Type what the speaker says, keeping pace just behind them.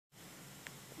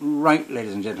Right,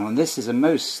 ladies and gentlemen, this is a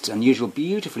most unusual,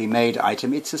 beautifully made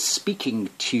item. It's a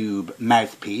speaking tube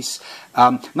mouthpiece,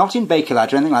 not in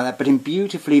bakelite or anything like that, but in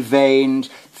beautifully veined,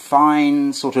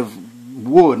 fine sort of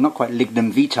wood, not quite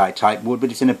lignum vitae type wood, but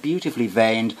it's in a beautifully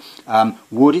veined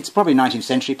wood. It's probably 19th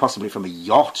century, possibly from a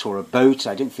yacht or a boat.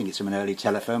 I don't think it's from an early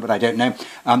telephone, but I don't know.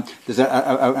 There's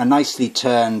a nicely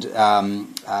turned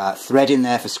thread in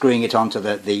there for screwing it onto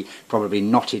the probably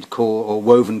knotted cord or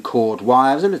woven cord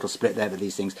wire. There's a little split there, but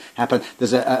these things happen.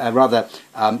 There's a rather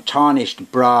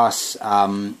tarnished brass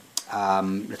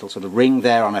little sort of ring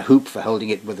there on a hoop for holding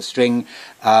it with a string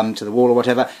to the wall or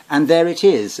whatever, and there it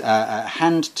is, a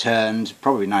hand-turned,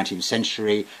 probably 19th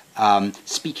century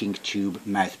speaking tube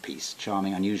mouthpiece.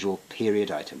 Charming, unusual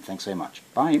period item. Thanks so much.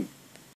 Bye.